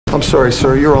I'm sorry,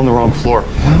 sir. You're on the wrong floor.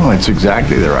 No, it's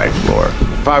exactly the right floor.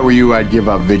 If I were you, I'd give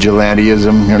up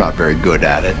vigilantism. You're not very good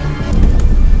at it.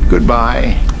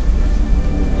 Goodbye,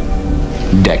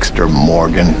 Dexter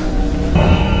Morgan.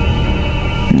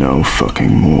 No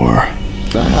fucking more.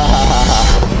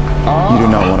 You do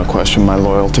not want to question my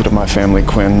loyalty to my family,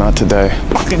 Quinn. Not today.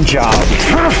 Fucking job.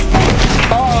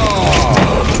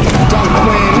 Don't,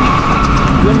 Quinn.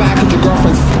 You're mad because your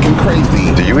girlfriend's fucking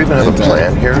crazy. Do you even have a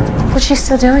plan here? What's she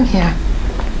still doing here?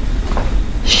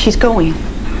 She's going.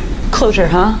 Closure,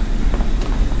 huh?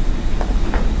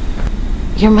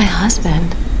 You're my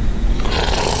husband.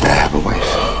 I have a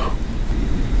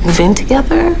wife. Move in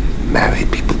together?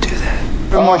 Married people do that.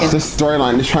 Oh, this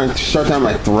storyline is trying to shut down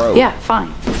my throat. Yeah,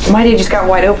 fine. My day just got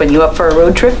wide open. You up for a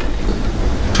road trip?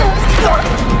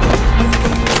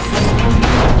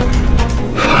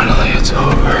 Finally, it's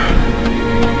over.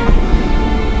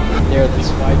 There at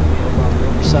this white field on the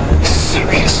riverside.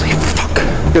 Seriously, fuck.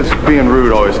 Because being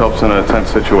rude always helps in a tense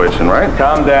situation, right?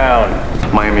 Calm down.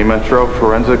 Miami Metro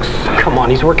Forensics. Come on,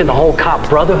 he's working the whole cop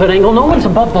brotherhood angle. No one's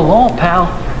above the law, pal.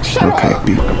 Okay,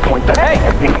 be. Point that. Hey!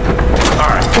 All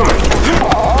right, come on.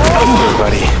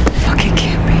 Everybody. Fuck, it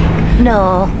can't be.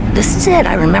 No, this is it.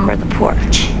 I remember the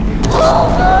porch.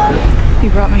 You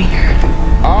brought me here.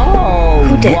 Oh,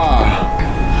 Who did? wow.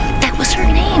 That was her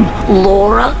name.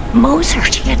 Laura Moser.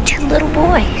 She had 2 little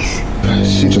boys.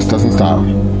 She just doesn't stop.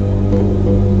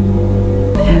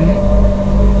 And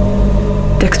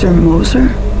Dexter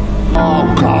Moser?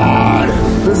 Oh, God.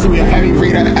 This is going to be a heavy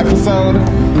Rita episode.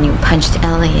 You punched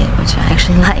Elliot, which I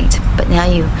actually liked, but now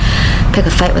you pick a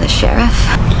fight with a sheriff?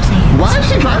 Please. Why is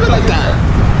she driving like that?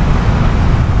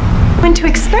 When to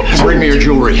expect Bring me your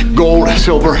jewelry. Gold,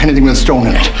 silver, anything with a stone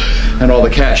in it. And all the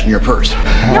cash in your purse.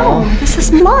 No, this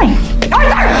is mine. No.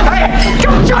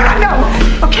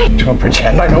 Okay. Don't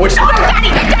pretend I know it's No, Daddy,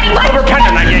 what? Silver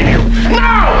pendant I gave you.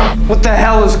 No! What the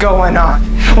hell is going on?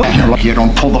 You're lucky you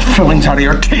don't pull the fillings out of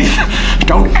your teeth.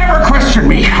 Don't ever question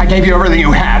me. I gave you everything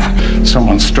you have.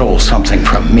 Someone stole something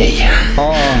from me.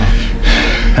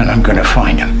 And I'm gonna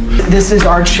find him. This is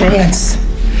our chance.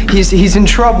 He's in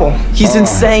trouble. He's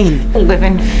insane. Live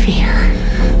in fear.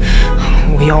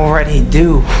 We already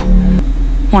do.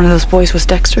 One of those boys was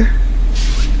Dexter?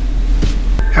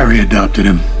 Harry adopted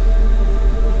him.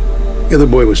 The other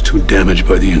boy was too damaged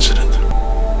by the incident.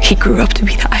 He grew up to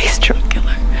be the ice truck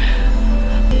killer.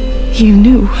 You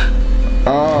knew.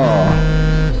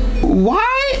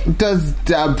 Why does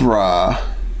Debra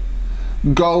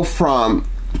go from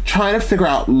trying to figure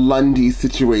out Lundy's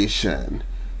situation,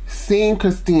 seeing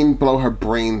Christine blow her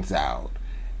brains out,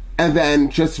 and then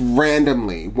just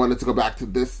randomly wanted to go back to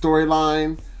this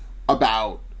storyline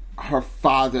about her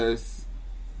father's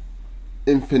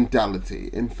infidelity.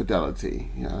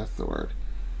 Yeah, that's the word.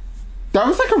 That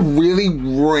was like a really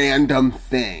random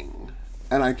thing.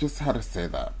 And I just had to say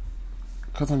that.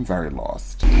 Because I'm very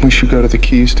lost. We should go to the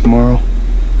Keys tomorrow.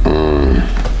 No,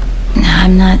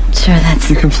 I'm not sure that's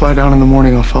You can fly down in the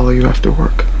morning. I'll follow you after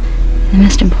work. the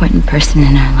most important person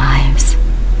in our lives.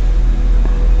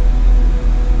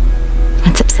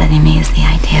 What's upsetting me is the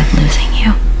idea of losing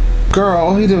you. Girl,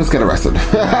 all he did was get arrested. You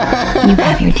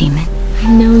have your demon.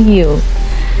 I know you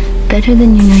better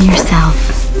than you know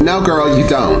yourself. No, girl, you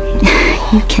don't.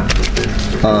 You can.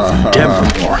 Debra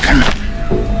Morgan.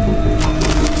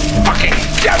 Fucking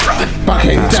Debra.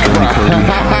 Fucking Debra.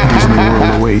 Here's me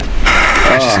on the wait.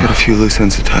 I just got a few loose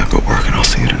ends to tackle at work, and I'll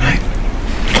see you tonight.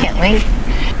 Can't wait.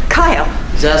 Kyle,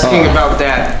 He's asking about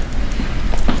that.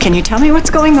 can you tell me what's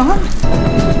going on?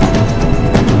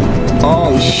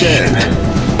 Oh, shit.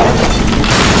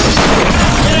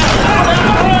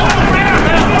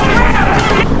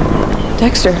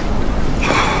 Dexter,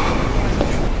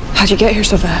 how'd you get here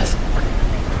so fast?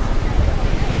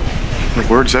 The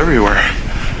word's everywhere.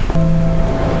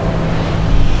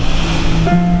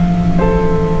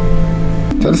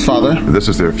 Is that his father? This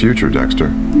is their future, Dexter.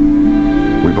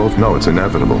 We both know it's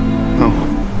inevitable.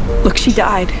 Oh. Look, she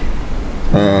died.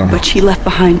 But she left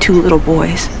behind 2 little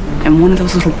boys. And one of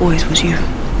those little boys was you.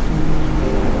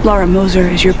 Laura Moser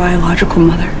is your biological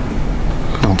mother.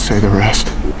 Don't say the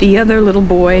rest. The other little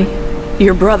boy,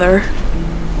 your brother,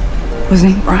 was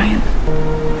named Brian,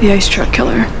 the ice truck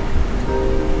killer.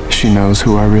 She knows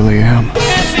who I really am.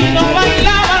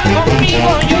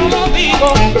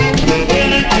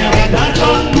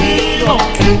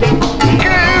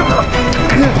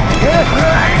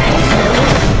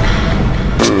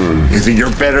 You think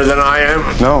you're better than I am?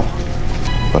 No,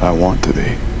 but I want to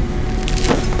be.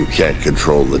 You can't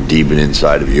control the demon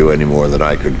inside of you any more than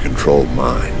I could control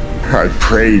mine. I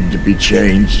prayed to be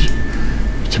changed,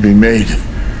 to be made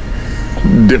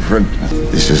different.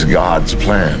 This is God's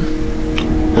plan.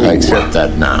 I accept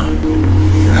that now.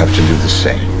 You have to do the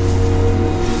same.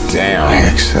 Damn. I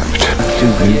accept.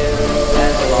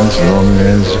 As long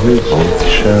as we both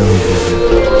shall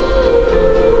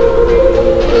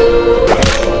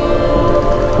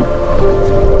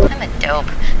I'm a dope.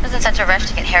 I was in such a rush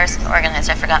to get Harrison organized,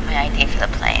 I forgot my ID for the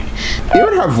plane.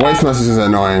 Even her voice message is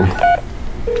annoying.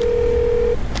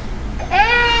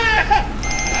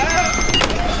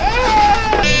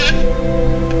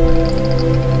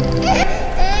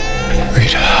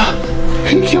 Rita.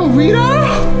 He killed Rita?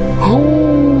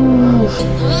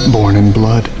 Oh. Born in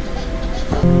blood.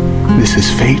 This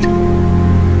is fate.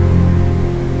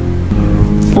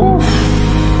 Oof.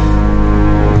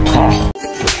 Oh.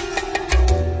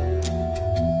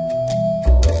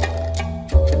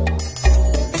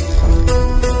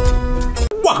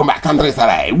 Welcome back to Andres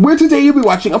Saray, where today you'll be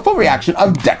watching a full reaction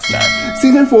of Dexter,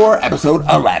 Season 4, Episode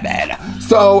 11.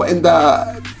 So, in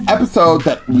the episode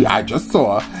that I just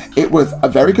saw, it was a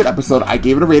very good episode. I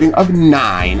gave it a rating of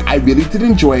 9. I really did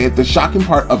enjoy it. The shocking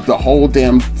part of the whole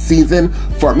damn season,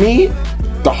 for me,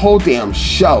 the whole damn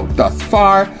show thus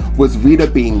far, was Rita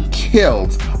being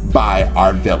killed by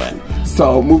our villain.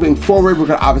 So moving forward, we're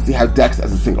gonna obviously have Dex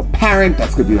as a single parent.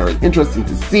 That's gonna be very interesting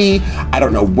to see. I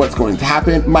don't know what's going to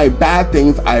happen. My bad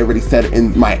things I already said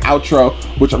in my outro,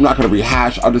 which I'm not gonna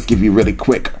rehash. I'll just give you really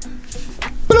quick.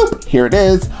 Bloop! Here it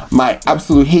is. My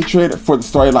absolute hatred for the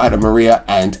storyline of Maria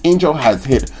and Angel has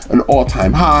hit an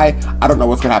all-time high. I don't know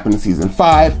what's gonna happen in Season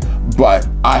 5, but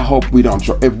I hope we don't.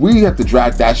 If we have to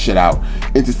drag that shit out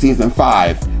into Season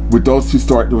 5 with those two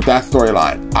with that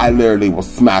storyline, I literally will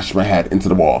smash my head into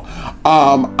the wall.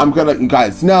 I'm gonna let you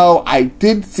guys know, I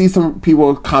did see some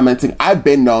people commenting. I've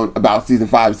been known about Season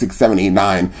 5, 6, 7, 8,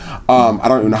 9. I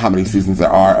don't even know how many seasons there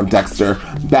are of Dexter,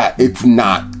 that it's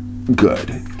not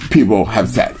good. People have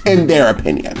said, in their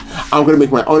opinion. I'm gonna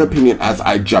make my own opinion as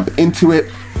I jump into it.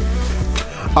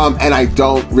 And I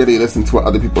don't really listen to what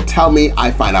other people tell me.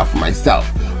 I find out for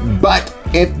myself. But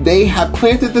if they have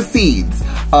planted the seeds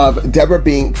of Debra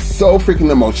being so freaking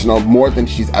emotional, more than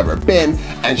she's ever been,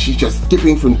 and she's just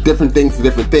skipping from different things to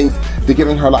different things, they're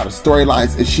giving her a lot of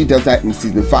storylines. If she does that in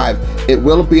Season 5, it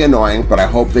will be annoying, but I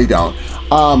hope they don't.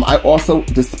 I also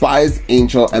despise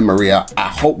Angel and Maria. I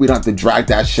hope we don't have to drag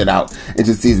that shit out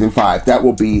into Season 5. That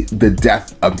will be the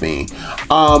death of me.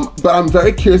 But I'm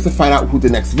very curious to find out who the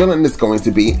next villain is going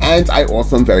to be, and I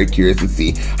also am very curious to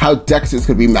see how Dexter's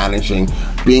going to be managing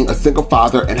being a single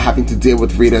father and having to deal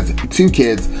with Rita's 2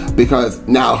 kids, because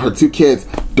now her 2 kids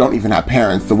don't even have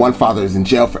parents. The one father is in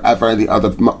jail forever, and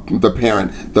the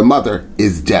parent, the mother,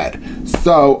 is dead.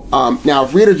 So now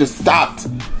if Rita just stopped,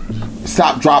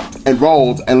 dropped, and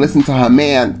rolled and listened to her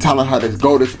man telling her to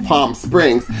go to Palm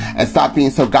Springs and stop being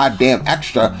so goddamn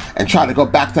extra and try to go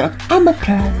back to I'm a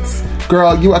klutz.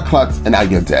 Girl, you a klutz and now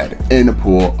you're dead in the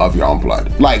pool of your own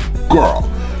blood. Like, girl,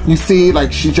 you see,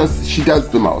 like, she does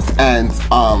the most, and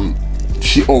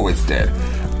she always did.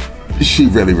 She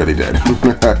really, really did.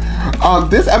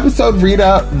 This episode,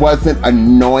 Rita wasn't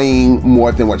annoying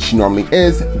more than what she normally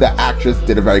is. The actress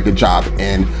did a very good job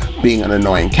in being an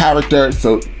annoying character,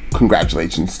 so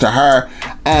congratulations to her.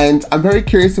 And I'm very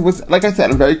curious, like I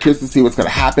said, I'm very curious to see what's going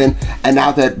to happen. And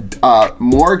now that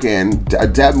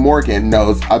Deb Morgan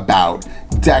knows about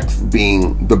Dex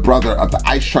being the brother of the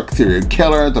ice truck serial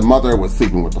killer, the mother was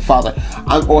sleeping with the father,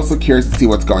 I'm also curious to see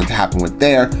what's going to happen with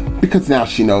there, because now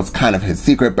she knows kind of his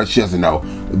secret, but she doesn't know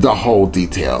the whole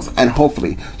details. And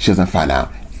hopefully she doesn't find out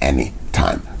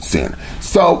anytime soon.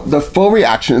 So the full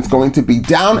reaction is going to be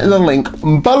down in the link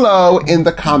below in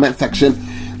the comment section.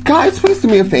 Guys, please do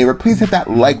me a favor. Please hit that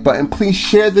like button. Please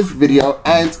share this video.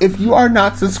 And if you are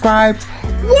not subscribed,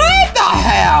 why the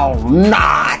hell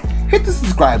not? Hit the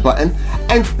subscribe button.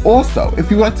 And also,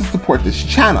 if you would like to support this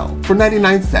channel for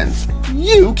 99 cents,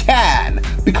 you can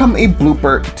become a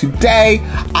blooper today.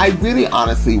 I really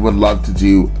honestly would love to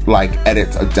do like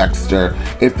edits of Dexter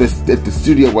if the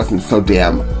studio wasn't so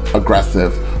damn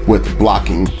aggressive with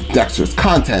blocking Dexter's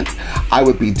content. I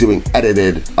would be doing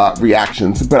edited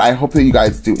reactions, but I hope that you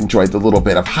guys do enjoy the little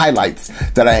bit of highlights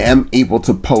that I am able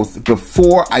to post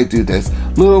before I do this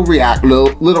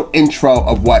little intro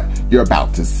of what you're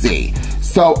about to see.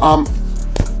 So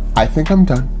I think I'm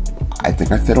done. I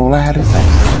think I said all I had to say.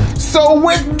 So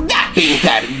with that being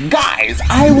said, guys,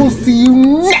 I will see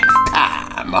you next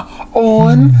time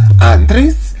on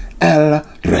Andres El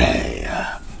Rey.